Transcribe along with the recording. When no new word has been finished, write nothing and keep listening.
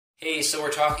Hey, so we're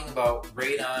talking about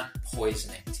radon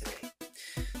poisoning today.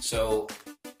 So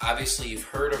obviously you've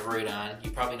heard of radon, you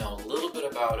probably know a little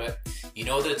bit about it, you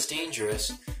know that it's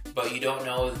dangerous, but you don't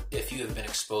know if you have been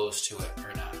exposed to it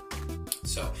or not.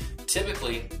 So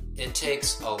typically it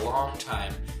takes a long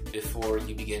time before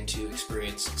you begin to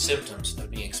experience symptoms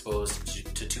of being exposed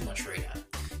to too much radon.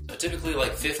 So typically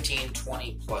like 15,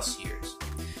 20 plus years.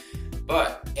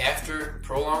 But after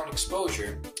prolonged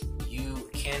exposure, you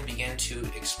can begin to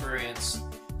experience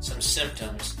some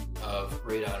symptoms of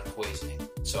radon poisoning.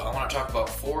 So I want to talk about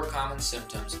 4 common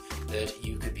symptoms that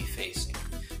you could be facing.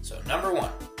 So number 1,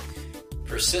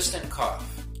 persistent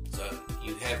cough. So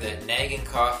you have that nagging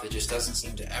cough that just doesn't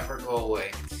seem to ever go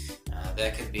away.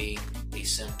 That could be a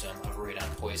symptom of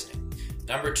radon poisoning.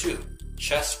 Number 2,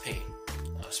 chest pain,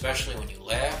 especially when you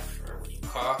laugh or when you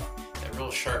cough, that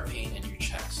real sharp pain in your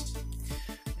chest.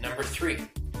 Number 3,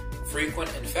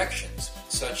 frequent infections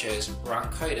such as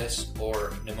bronchitis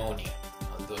or pneumonia.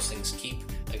 Those things keep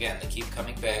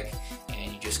coming back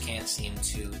and you just can't seem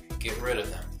to get rid of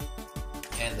them.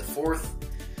 And the 4th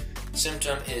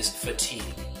symptom is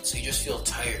fatigue. So you just feel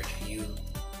tired.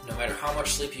 No matter how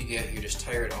much sleep you get, you're just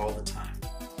tired all the time.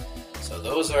 So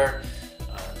those are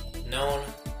known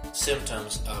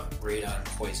symptoms of radon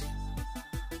poisoning.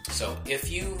 So if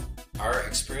you are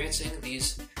experiencing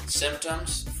these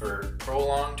symptoms for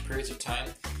prolonged periods of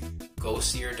time, go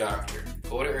see your doctor.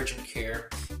 Go to urgent care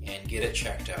and get it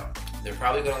checked out. They're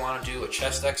probably going to want to do a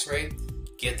chest x-ray.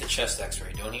 Get the chest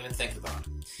x-ray. Don't even think about it.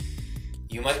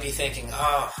 You might be thinking,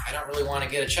 oh, I don't really want to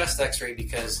get a chest x-ray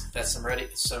because that's some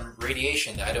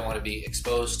radiation that I don't want to be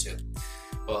exposed to.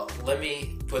 Well, let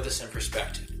me put this in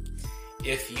perspective.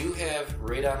 If you have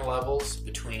radon levels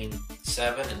between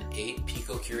 7 and 8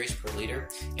 picocuries per liter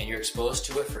and you're exposed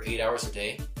to it for 8 hours a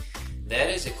day, that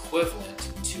is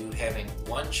equivalent to having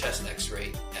 1 chest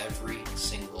x-ray every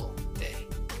single day.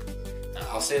 Now,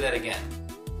 I'll say that again.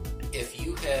 If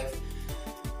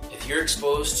you're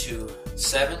exposed to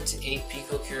 7 to 8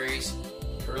 picocuries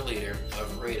per liter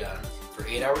of radon for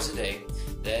 8 hours a day,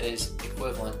 that is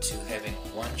equivalent to having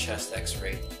 1 chest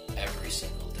x-ray every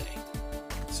single day.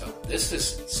 So this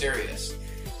is serious.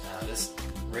 This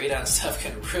radon stuff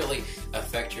can really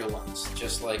affect your lungs,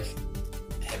 just like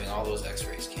having all those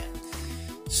x-rays can.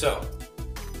 So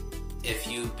if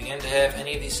you begin to have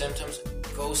any of these symptoms,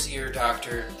 go see your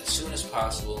doctor as soon as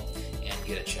possible and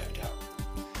get it checked out.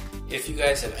 If you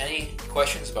guys have any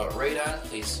questions about radon,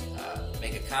 please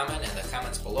make a comment in the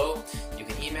comments below. You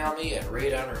can email me at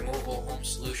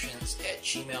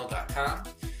radonremovalhomesolutions@gmail.com.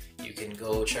 You can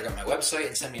go check out my website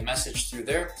and send me a message through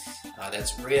there.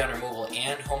 That's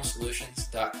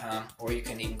radonremovalhandhomesolutions.com, or you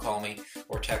can even call me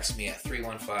or text me at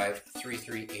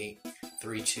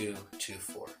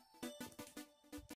 315-338-3224.